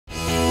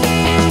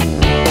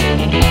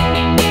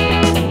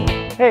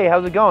Hey,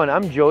 how's it going?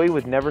 I'm Joey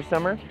with Never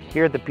Summer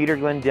here at the Peter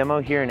Glenn demo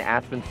here in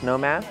Aspen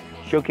Snowmass,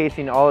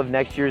 showcasing all of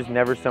next year's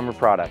Never Summer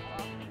product.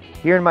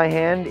 Here in my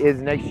hand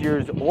is next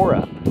year's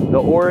Aura. The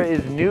Aura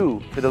is new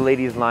for the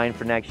ladies line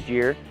for next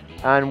year,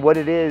 and what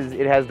it is,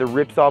 it has the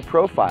Ripsaw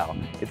profile.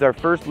 It's our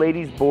first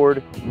ladies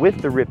board with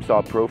the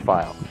Ripsaw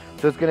profile.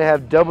 So it's going to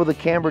have double the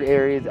cambered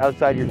areas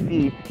outside your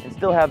feet and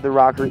still have the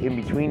rocker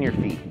in between your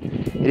feet.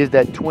 It is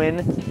that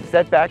twin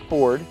setback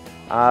forward,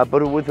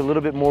 but with a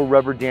little bit more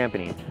rubber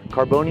dampening.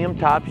 Carbonium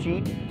top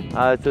sheet,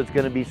 so it's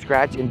going to be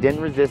scratch and dent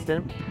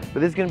resistant, but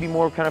this is going to be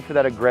more kind of for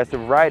that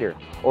aggressive rider.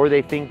 Or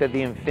they think that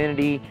the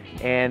Infinity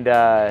and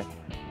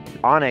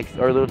Onyx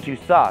are a little too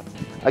soft.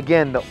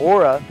 Again, the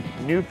Aura,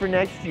 new for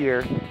next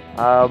year,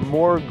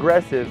 more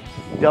aggressive,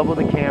 double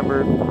the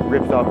camber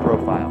Ripsaw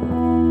profile.